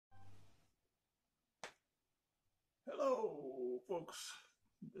Hello, folks.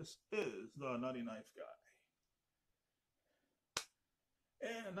 This is the Nutty Knife Guy.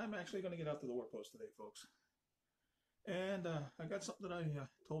 And I'm actually going to get out to the war post today, folks. And I got something that I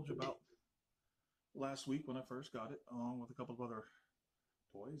told you about last week when I first got it, along with a couple of other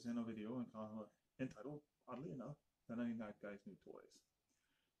toys in a video entitled, oddly enough, The Nutty Knife Guy's New Toys.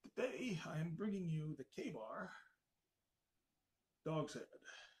 Today, I am bringing you the KaBar Dogshead.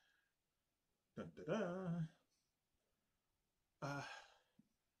 Dun, dun, dun.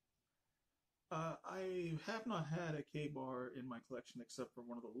 I have not had a KaBar in my collection except for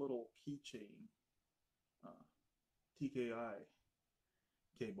one of the little keychain TKI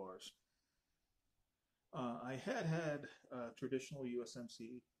KaBars. I had a traditional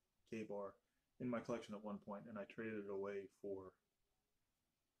USMC KaBar in my collection at one point, and I traded it away for,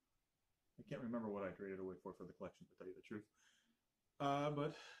 I can't remember what I traded away for the collection, to tell you the truth.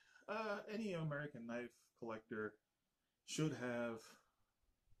 But any American knife collector should have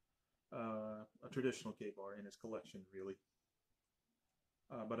a traditional KaBar in his collection, really.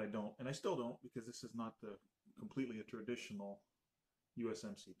 But I don't, and I still don't, because this is not completely a traditional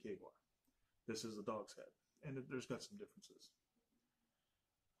USMC KaBar. This is a Dogshead, and there's got some differences.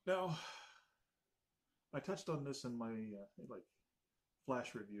 Now, I touched on this in my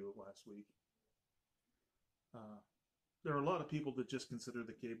flash review of last week. There are a lot of people that just consider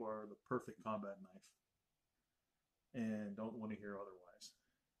the KaBar the perfect combat knife and don't want to hear otherwise.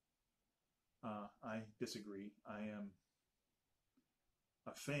 I disagree. I am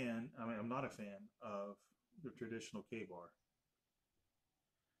a fan, I'm not a fan of the traditional KaBar.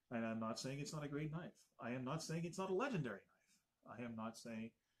 And I'm not saying it's not a great knife. I am not saying it's not a legendary knife. I am not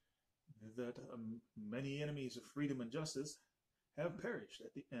saying that many enemies of freedom and justice have perished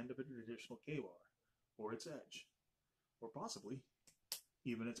at the end of a traditional KaBar, or its edge, or possibly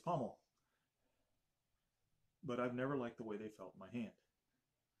even its pommel. But I've never liked the way they felt in my hand.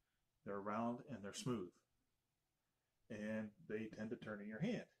 They're round and they're smooth. And they tend to turn in your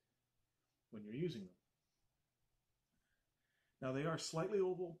hand when you're using them. Now they are slightly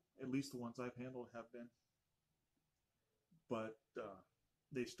oval, at least the ones I've handled have been, but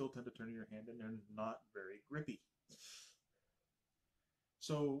they still tend to turn in your hand and they're not very grippy.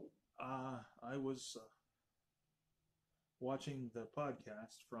 So I was watching the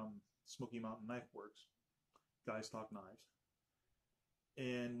podcast from Smoky Mountain Knife Works, Guys Talk Knives,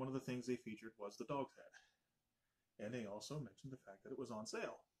 and one of the things they featured was the Dogshead. And they also mentioned the fact that it was on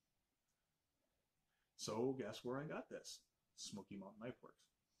sale. So guess where I got this? Smoky Mountain Knife Works.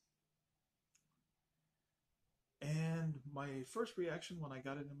 And my first reaction when I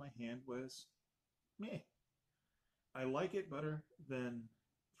got it in my hand was, meh. I like it better than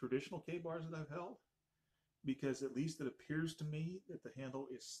traditional KaBars that I've held, because at least it appears to me that the handle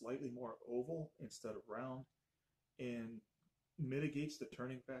is slightly more oval instead of round, and mitigates the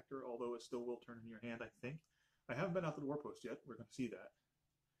turning factor, although it still will turn in your hand, I think. I haven't been out to the war post yet. We're going to see that.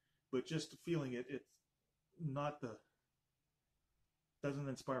 But just feeling it, it's not doesn't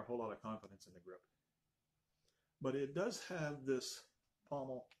inspire a whole lot of confidence in the grip. But it does have this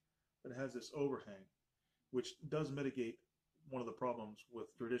pommel that has this overhang, which does mitigate one of the problems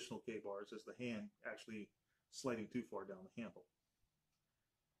with traditional KaBars, is the hand actually sliding too far down the handle.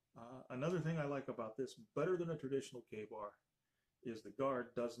 Another thing I like about this, better than a traditional KaBar, is the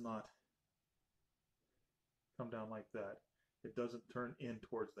guard does not come down like that. It doesn't turn in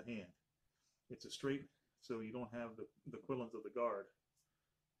towards the hand. It's a straight, so you don't have the equivalent of the guard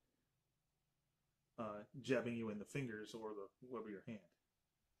jabbing you in the fingers or the web of your hand.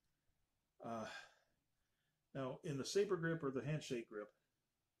 Now, in the saber grip or the handshake grip,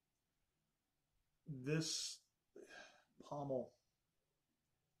 this pommel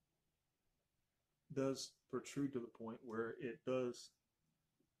does protrude to the point where it does,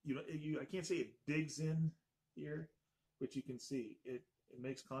 I can't say it digs in here, but you can see it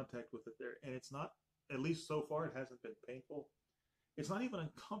makes contact with it there. And it's not, at least so far, it hasn't been painful. It's not even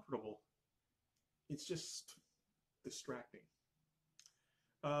uncomfortable. It's just distracting.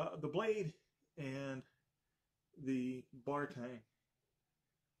 The blade and the bar tang,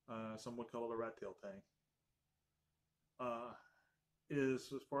 some would call it a rat tail tang,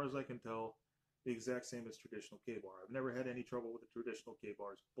 is, as far as I can tell, the exact same as traditional KaBar. I've never had any trouble with the traditional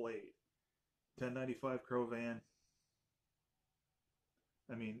KaBar's blade. 1095 Crovan.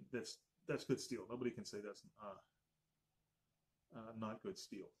 I mean, that's good steel. Nobody can say that's not good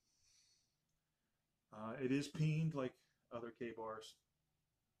steel. It is peened like other KaBars.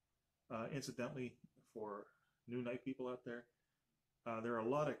 Incidentally, for new knife people out there, there are a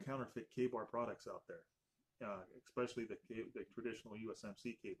lot of counterfeit KaBar products out there, especially the traditional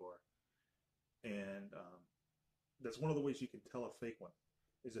USMC KaBar. And That's one of the ways you can tell a fake one,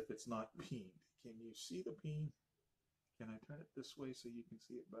 is if it's not peened. Can you see the peen? Can I turn it this way so you can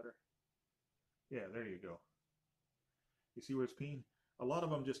see it better? Yeah, there you go. You see where it's peened? A lot of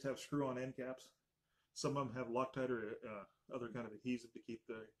them just have screw-on end caps. Some of them have Loctite or other kind of adhesive to keep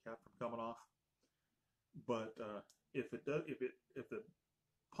the cap from coming off. But if the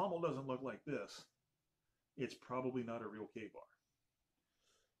pommel doesn't look like this, it's probably not a real KaBar.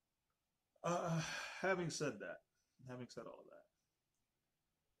 Having said all of that,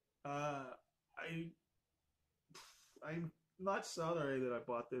 I'm not sorry that I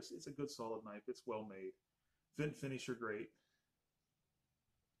bought this. It's a good solid knife. It's well made. Fit and finish are great,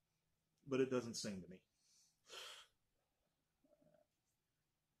 but it doesn't sing to me.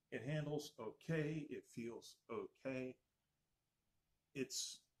 It handles okay. It feels okay.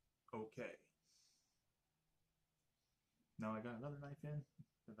 It's okay. Now I got another knife in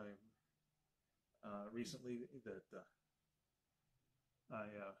that I recently that I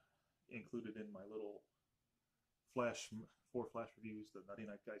included in my little four flash reviews, the Nutty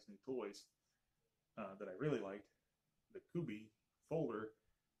Knife Guy's New Toys, that I really liked, the Kubi folder,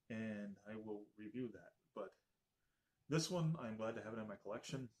 and I will review that. But this one, I'm glad to have it in my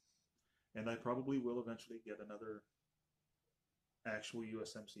collection, and I probably will eventually get another actual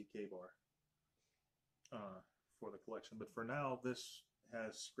USMC KaBar for the collection. But for now, this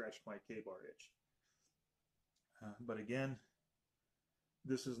has scratched my KaBar itch. But again,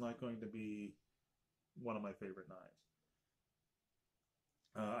 this is not going to be one of my favorite knives.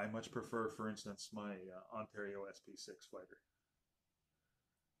 I much prefer, for instance, my Ontario SP6 Fighter.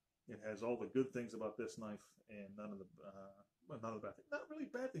 It has all the good things about this knife and none of the bad things. Not really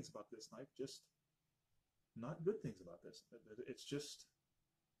bad things about this knife, just not good things about this. It's just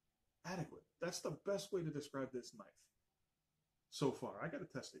adequate. That's the best way to describe this knife so far. I got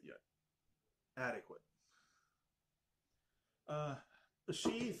to test it yet. Adequate. The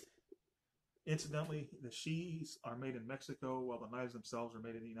sheath, incidentally, the sheaths are made in Mexico while the knives themselves are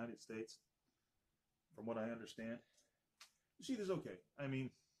made in the United States, from what I understand. The sheath is okay. I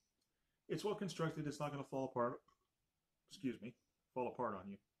mean, it's well constructed. It's not going to fall apart. Fall apart on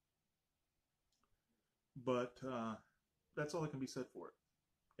you. But that's all that can be said for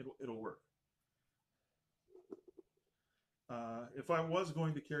it. It'll work. If I was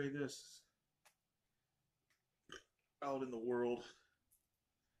going to carry this out in the world,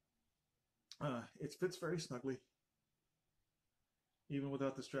 it fits very snugly. Even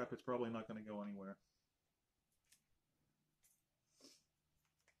without the strap, it's probably not going to go anywhere.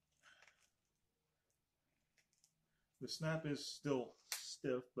 The snap is still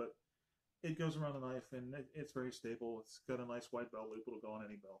stiff, but it goes around the knife, and it's very stable. It's got a nice wide belt loop. It'll go on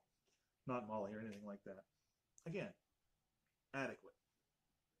any belt. Not molly or anything like that. Again, adequate.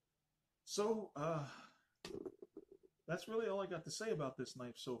 So, that's really all I got to say about this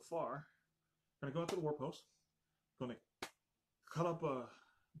knife so far. I'm going to go out to the war post. I'm going to cut up a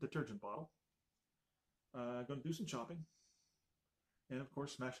detergent bottle. I'm going to do some chopping. And, of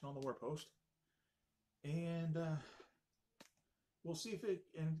course, smash it on the war post. And we'll see if it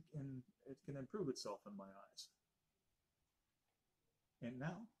can improve itself in my eyes. And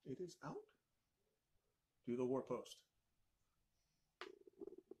now it is out to the war post.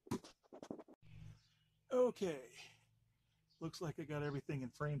 Okay. Looks like I got everything in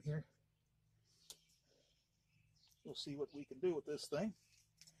frame here. We'll see what we can do with this thing.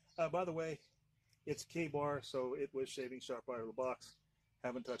 By the way, it's KaBar, so it was shaving sharp out of the box.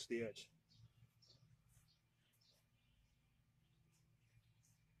 Haven't touched the edge.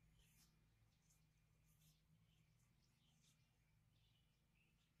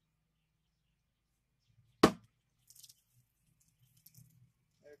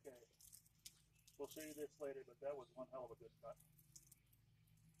 Okay. We'll show you this later, but that was one hell of a good cut.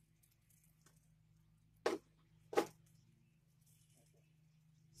 Okay.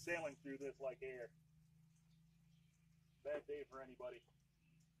 Sailing through this like air. Bad day for anybody.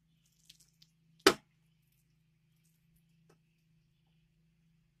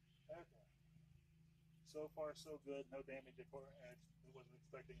 Okay. So far, so good. No damage. I wasn't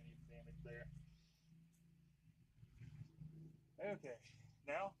expecting any damage there. Okay.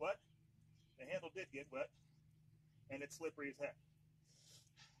 Now, what? The handle did get wet, and it's slippery as heck.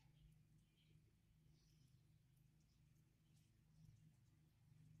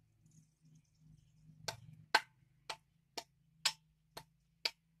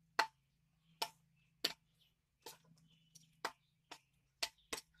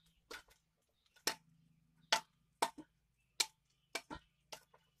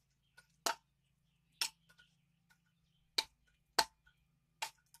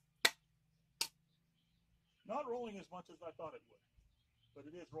 Not rolling as much as I thought it would, but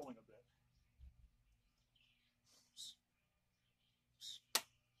it is rolling a bit.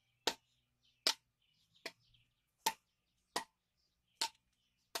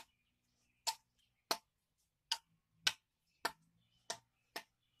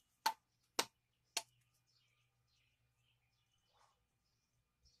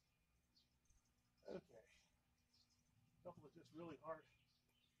 Okay, a couple of just really hard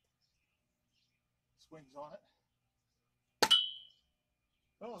swings on it.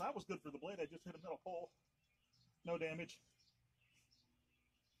 Oh, that was good for the blade. I just hit a metal pole. No damage.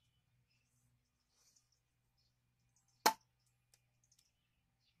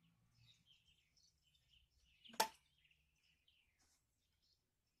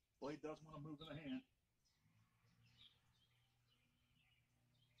 Blade does want to move in the hand.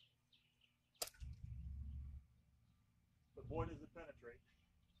 But boy, does it penetrate.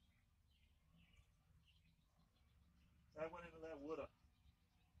 That went into that wood a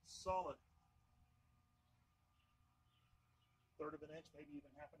solid 1/3 of an inch, maybe even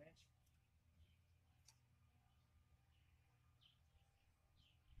 1/2 an inch.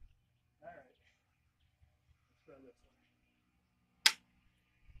 All right, let's try this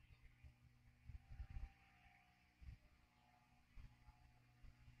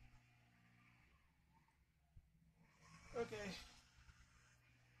one. Okay,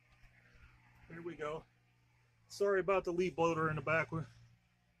 here we go. Sorry about the leaf bloater in the background.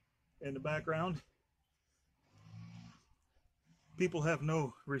 People have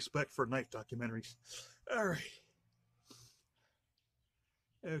no respect for knife documentaries. All right.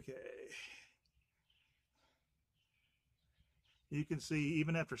 Okay. You can see,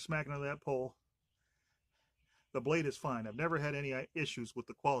 even after smacking on that pole, the blade is fine. I've never had any issues with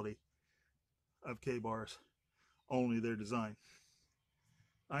the quality of KaBars, only their design.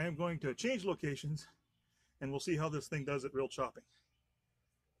 I am going to change locations, and we'll see how this thing does at real chopping.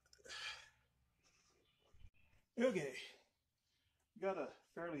 Okay, got a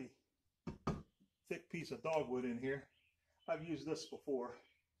fairly thick piece of dogwood in here. I've used this before.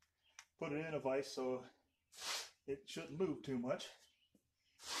 Put it in a vise so it shouldn't move too much.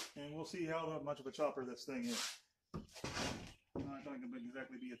 And we'll see how much of a chopper this thing is. I'm not going to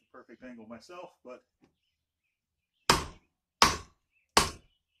exactly be at the perfect angle myself, but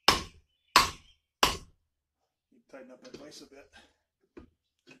tighten up that vise a bit.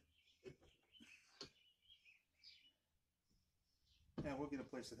 And we'll get a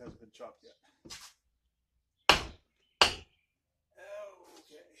place that hasn't been chopped yet.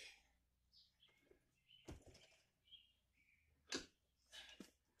 Okay.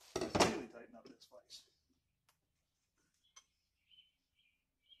 Let's really tighten up this vise.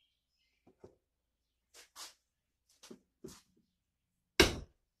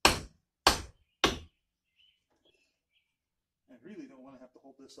 I really don't want to have to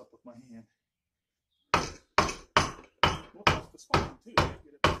hold this up with my hand. We'll test the spine too to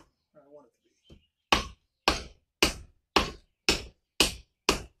get it where I want it to be.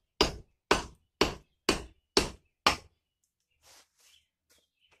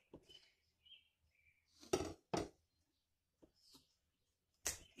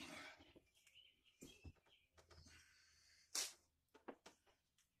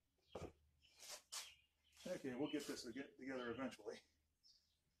 Okay, we'll get this together eventually.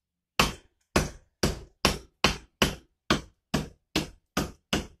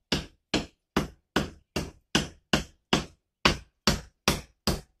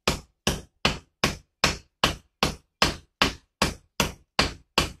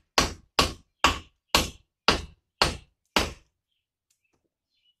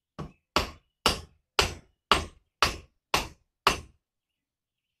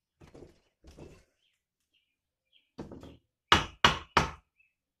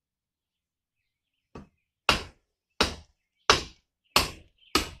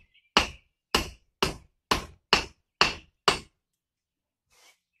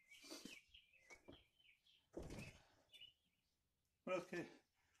 Okay,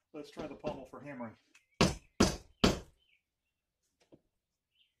 let's try the pommel for hammering.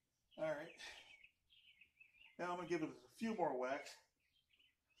 All right. Now I'm going to give it a few more whacks.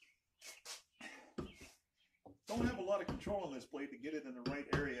 Don't have a lot of control on this blade to get it in the right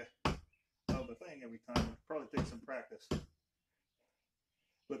area of the thing every time. It probably takes some practice.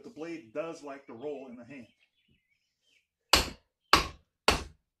 But the blade does like to roll in the hand.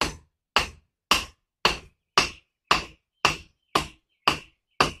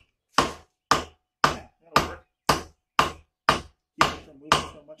 That'll work. Keep it from moving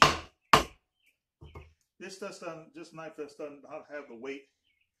so much. This knife doesn't have the weight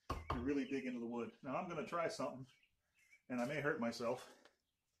and really dig into the wood. Now I'm going to try something, and I may hurt myself,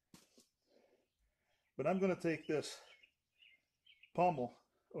 but I'm going to take this pommel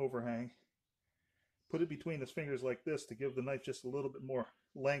overhang, put it between his fingers like this to give the knife just a little bit more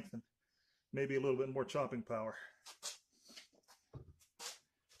length and maybe a little bit more chopping power.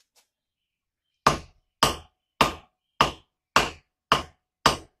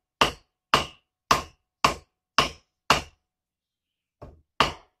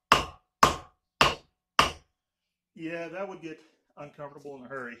 Yeah, that would get uncomfortable in a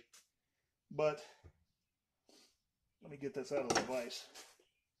hurry, but let me get this out of the vise.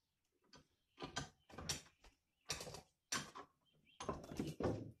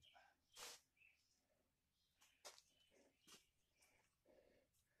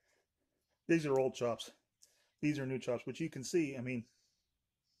 These are old chops. These are new chops, which you can see, I mean,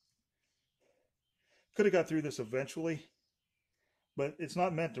 could have got through this eventually, but it's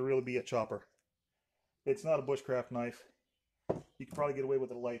not meant to really be a chopper. It's not a bushcraft knife. You could probably get away with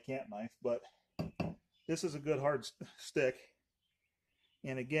a light camp knife, but this is a good hard stick.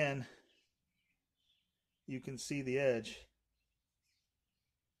 And again, you can see the edge.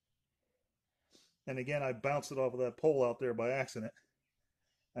 And again, I bounced it off of that pole out there by accident.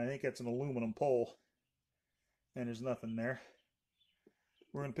 I think that's an aluminum pole, and there's nothing there.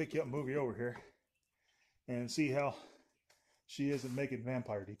 We're going to pick you up and move you over here and see how she is at making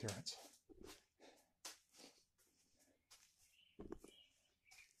vampire deterrents.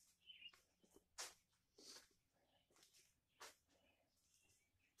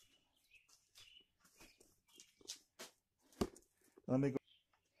 Let me go.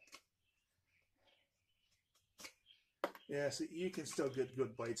 Yeah, see, you can still get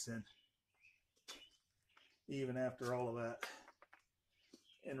good bites in, even after all of that.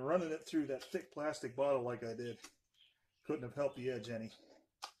 And running it through that thick plastic bottle like I did couldn't have helped the edge any.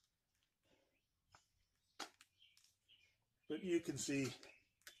 But you can see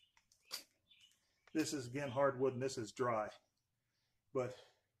this is, again, hardwood and this is dry. But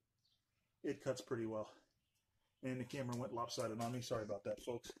it cuts pretty well. And the camera went lopsided on me. Sorry about that,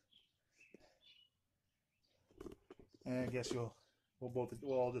 folks. And I guess we'll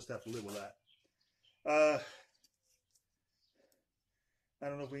all just have to live with that. I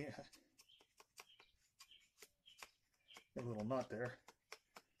don't know if we have a little knot there.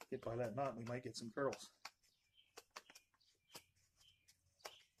 Get by that knot, we might get some curls.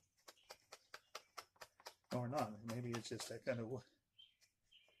 Or not. Maybe it's just that kind of.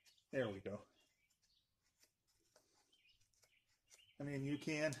 There we go. I mean, you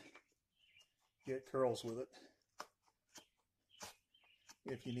can get curls with it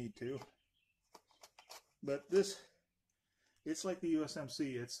if you need to. But this, it's like the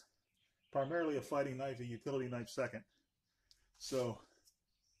USMC. It's primarily a fighting knife, a utility knife second. So,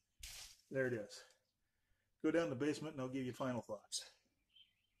 there it is. Go down the basement and I'll give you final thoughts.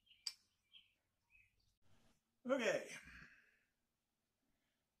 Okay.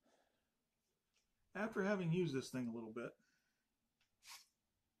 After having used this thing a little bit,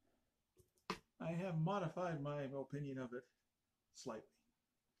 I have modified my opinion of it slightly.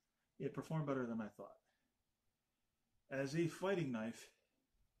 It performed better than I thought. As a fighting knife,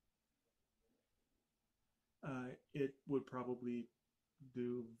 it would probably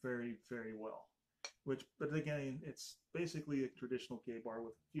do very, very well. But again, it's basically a traditional KaBar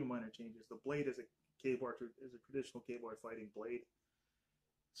with a few minor changes. The blade is a traditional KaBar fighting blade,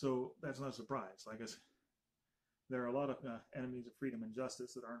 so that's not a surprise. Like I said, there are a lot of enemies of freedom and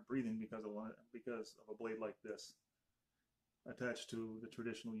justice that aren't breathing because of a blade like this attached to the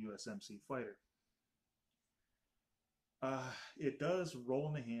traditional USMC fighter. It does roll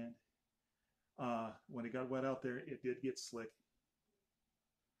in the hand. When it got wet out there, it did get slick.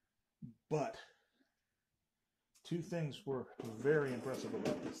 But two things were very impressive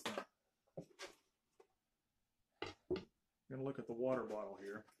about this thing. We're going to look at the water bottle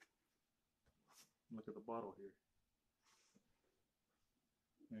here. Look at the bottle here.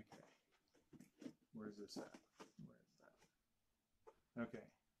 Okay. Where's this at? Where is that? Okay.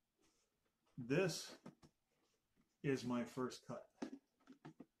 This is my first cut.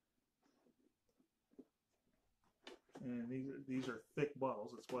 And these are thick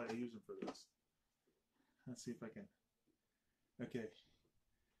bottles. That's why I use them for this. Let's see if I can. Okay.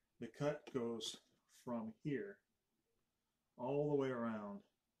 The cut goes from here all the way around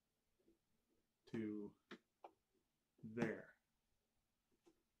to there.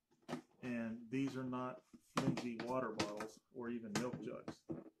 And these are not flimsy water bottles or even milk jugs.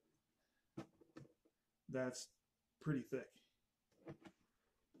 That's pretty thick.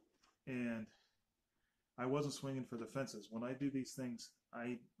 And I wasn't swinging for the fences. When I do these things,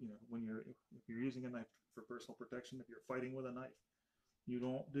 when if you're using a knife for personal protection, if you're fighting with a knife, you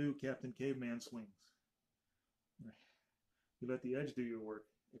don't do Captain Caveman swings. You let the edge do your work.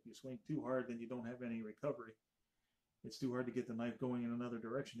 If you swing too hard, then you don't have any recovery. It's too hard to get the knife going in another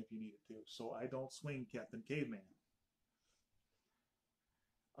direction if you need it to. So I don't swing Captain Caveman.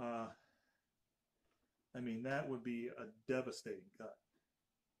 I mean, that would be a devastating cut.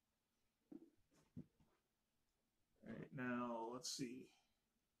 All right, now let's see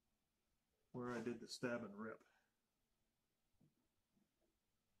where I did the stab and rip.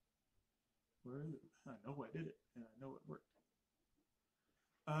 Where is it? I know I did it, and I know it worked.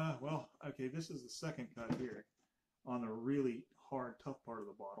 Well, okay, this is the second cut here on the really hard, tough part of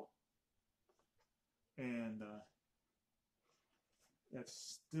the bottle. And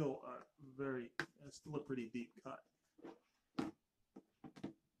that's still a pretty deep cut.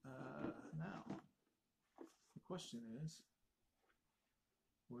 Now, the question is,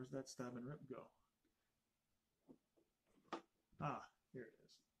 where's that stab and rip go? Ah, here it is.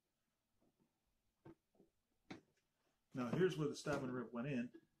 Now here's where the stab and rip went in,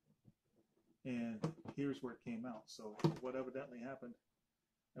 and here's where it came out. So what evidently happened,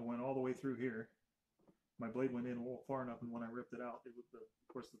 I went all the way through here. My blade went in a little far enough, and when I ripped it out, of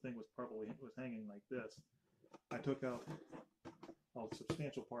course the thing was hanging like this. I took out a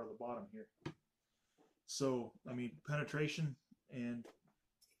substantial part of the bottom here. So, I mean, penetration, and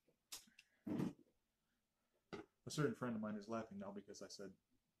a certain friend of mine is laughing now because I said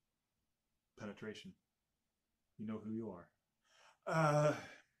penetration. You know who you are.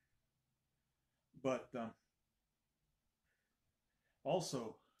 But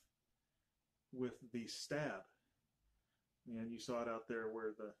also with the stab, and you saw it out there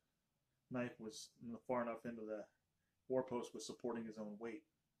where the knife was far enough into the war post was supporting his own weight.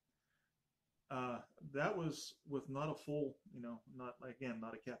 That was with not a full, not a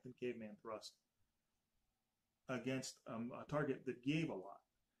Captain Caveman thrust against a target that gave a lot,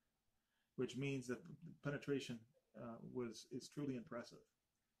 which means that the penetration is truly impressive.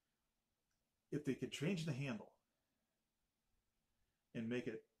 If they could change the handle and make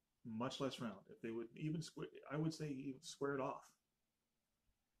it much less round, if they would even I would say even square it off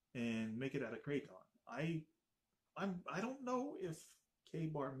and make it out of craton. I don't know if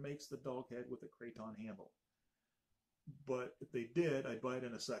KaBar makes the dog head with a craton handle, but if they did, I'd buy it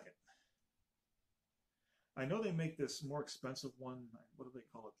in a second. I know they make this more expensive one. What do they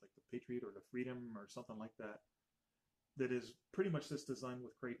call it? Like the Patriot or the Freedom or something like that. That is pretty much this design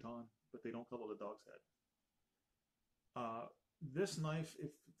with craton, but they don't call it a dog's head. This knife,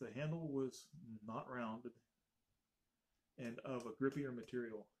 if the handle was not rounded and of a grippier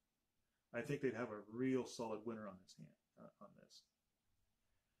material, I think they'd have a real solid winner on this on this.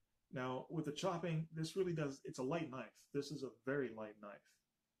 Now, with the chopping, this really it's a light knife. This is a very light knife.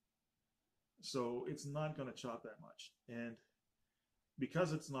 So it's not going to chop that much. And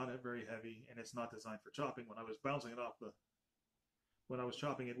because it's not very heavy and it's not designed for chopping, when I was bouncing it off when I was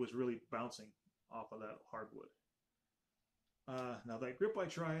chopping, it was really bouncing off of that hardwood. Now that grip I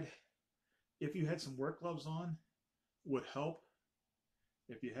tried, if you had some work gloves on, would help.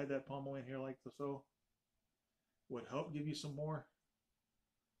 If you had that pommel in here like so, would help give you some more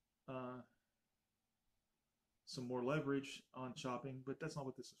leverage on chopping, but that's not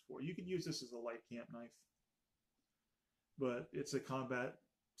what this is for. You can use this as a light camp knife, but it's a combat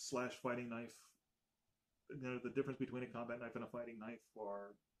 / fighting knife. The difference between a combat knife and a fighting knife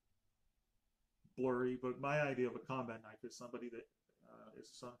are blurry, but my idea of a combat knife is somebody that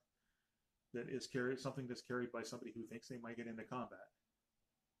something that's carried by somebody who thinks they might get into combat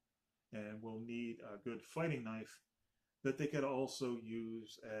and will need a good fighting knife that they could also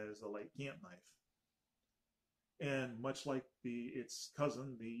use as a light camp knife. And much like its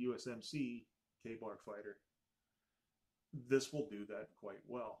cousin, the USMC KaBar fighter, this will do that quite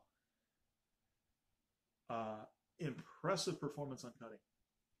well. Impressive performance on cutting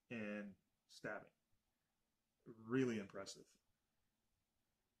and stabbing. Really impressive.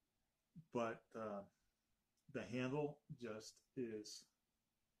 But the handle just is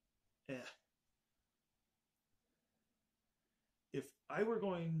If I were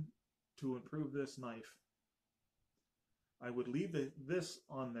going to improve this knife, I would leave this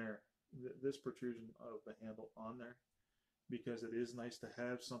on there, this protrusion of the handle on there, because it is nice to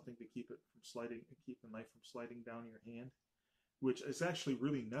have something to keep it from sliding, keep the knife from sliding down your hand, which is actually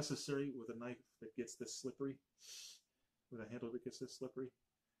really necessary with a knife that gets this slippery, with a handle that gets this slippery.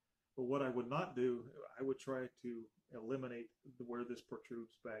 But what I would not do, I would try to eliminate where this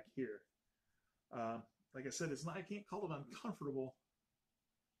protrudes back here. Like I said, it's not, I can't call it uncomfortable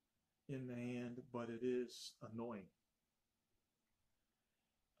in the hand, but it is annoying.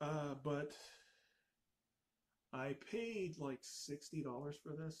 But I paid like $60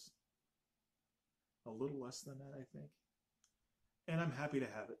 for this, a little less than that, I think, and I'm happy to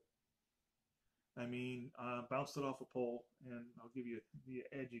have it. I mean, bounced it off a pole, and I'll give you the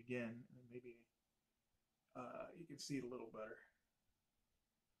edge again, and maybe you can see it a little better.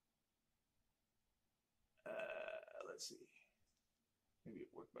 Let's see. Maybe it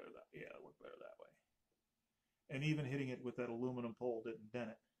worked better that. Yeah, it worked better that way. And even hitting it with that aluminum pole didn't dent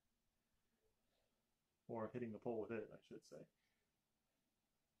it, or hitting the pole with it, I should say,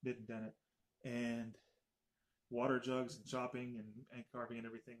 didn't dent it. And water jugs and chopping and carving and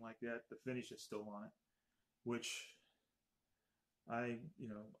everything like that, the finish is still on it, which I'm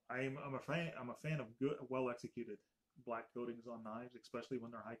a fan of good, well executed black coatings on knives, especially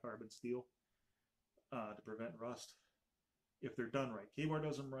when they're high carbon steel, to prevent rust. If they're done right, KaBar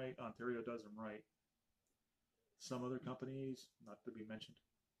does them right, Ontario does them right. Some other companies, not to be mentioned,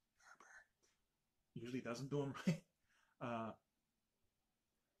 usually doesn't do them right.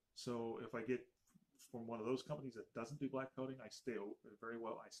 So if I get from one of those companies that doesn't do black coating, I stay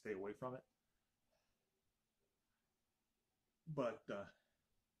away from it. But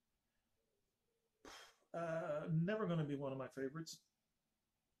never going to be one of my favorites.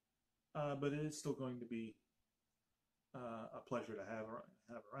 But it is still going to be a pleasure to have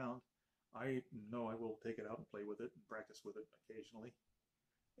around. I know I will take it out and play with it and practice with it occasionally.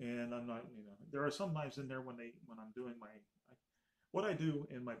 And I'm not, there are some knives in there when I'm doing what I do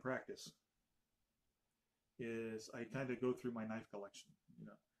in my practice is I kind of go through my knife collection.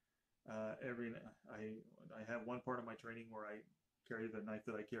 I have one part of my training where I carry the knife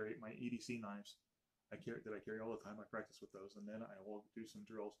that I carry, my EDC knives that I carry all the time. I practice with those, and then I will do some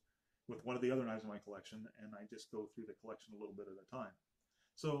drills with one of the other knives in my collection, and I just go through the collection a little bit at a time.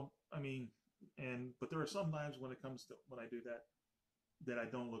 So I mean, but there are some knives when I do that I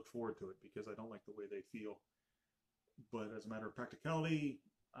don't look forward to it because I don't like the way they feel. But as a matter of practicality,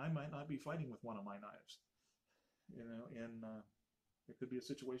 I might not be fighting with one of my knives, and it could be a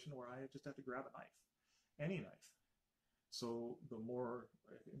situation where I just have to grab a knife, any knife. So the more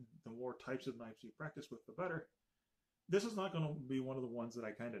types of knives you practice with, the better. This is not going to be one of the ones that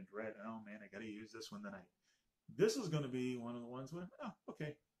I kind of dread. Oh man, I got to use this one tonight. This is going to be one of the ones where, oh,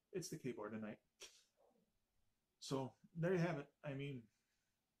 okay, it's the KaBar tonight. So there you have it. I mean,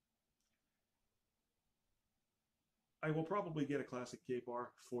 I will probably get a classic KaBar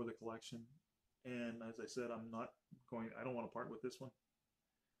for the collection. And as I said, I don't want to part with this one.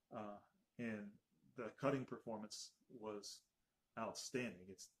 And the cutting performance was outstanding.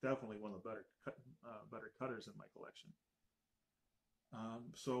 It's definitely one of the better cutters in my collection.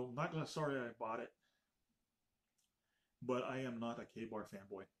 So not gonna sorry I bought it, but I am not a KaBar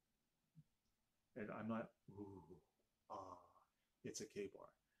fanboy, and I'm not. It's a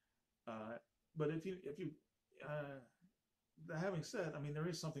KaBar. But if you having said, I mean, there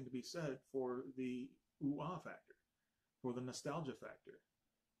is something to be said for the ooh-ah factor, for the nostalgia factor.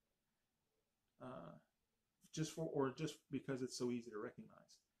 Just because it's so easy to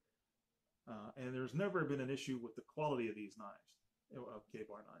recognize. And there's never been an issue with the quality of these knives, of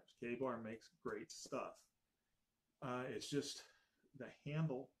KaBar knives. KaBar makes great stuff. It's just the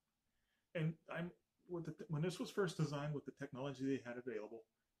handle. And when this was first designed with the technology they had available,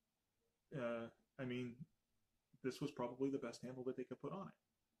 I mean, this was probably the best handle that they could put on it.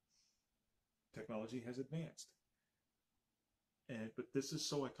 Technology has advanced. But this is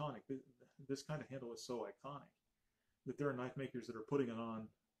so iconic. This kind of handle is so iconic that there are knife makers that are putting it on,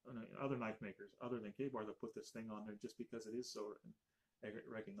 other knife makers other than KaBar that put this thing on there just because it is so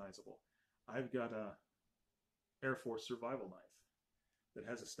recognizable. I've got a Air Force survival knife that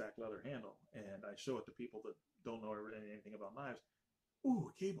has a stacked leather handle, and I show it to people that don't know anything about knives.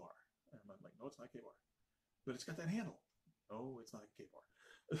 Ooh, KaBar. And I'm like, no, it's not KaBar. But it's got that handle. No, it's not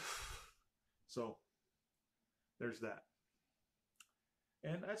KaBar. So there's that.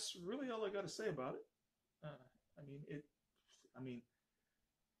 And that's really all I got to say about it. I mean,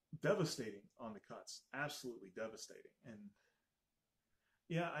 devastating on the cuts, absolutely devastating. And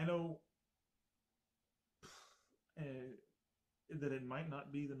yeah, I know that it might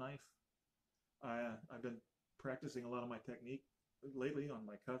not be the knife. I've been practicing a lot of my technique lately on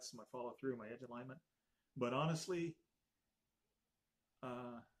my cuts, my follow through, my edge alignment. But honestly,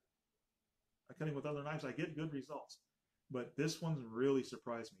 cutting with other knives, I get good results. But this one's really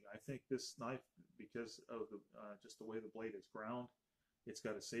surprised me. I think this knife, because of just the way the blade is ground, it's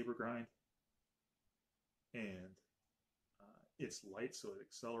got a saber grind, and it's light, so it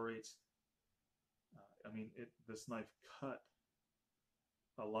accelerates. This knife cut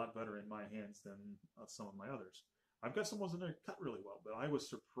a lot better in my hands than some of my others. I've got some ones in there cut really well, but I was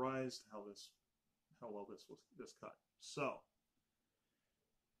surprised how well this cut. So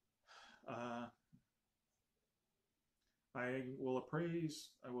I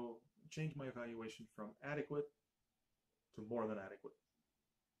will change my evaluation from adequate to more than adequate.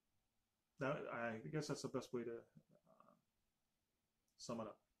 Now, I guess that's the best way to sum it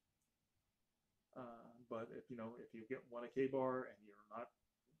up. But if you want a KaBar and you're not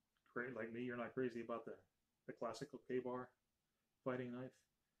like me, you're not crazy about the classical KaBar fighting knife,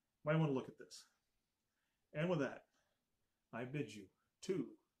 might want to look at this. And with that, I bid you to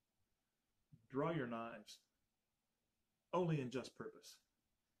draw your knives only in just purpose,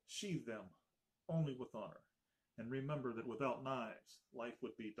 sheathe them only with honor, and remember that without knives, life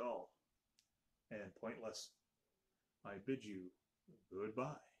would be dull and pointless. I bid you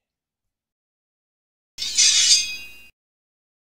goodbye.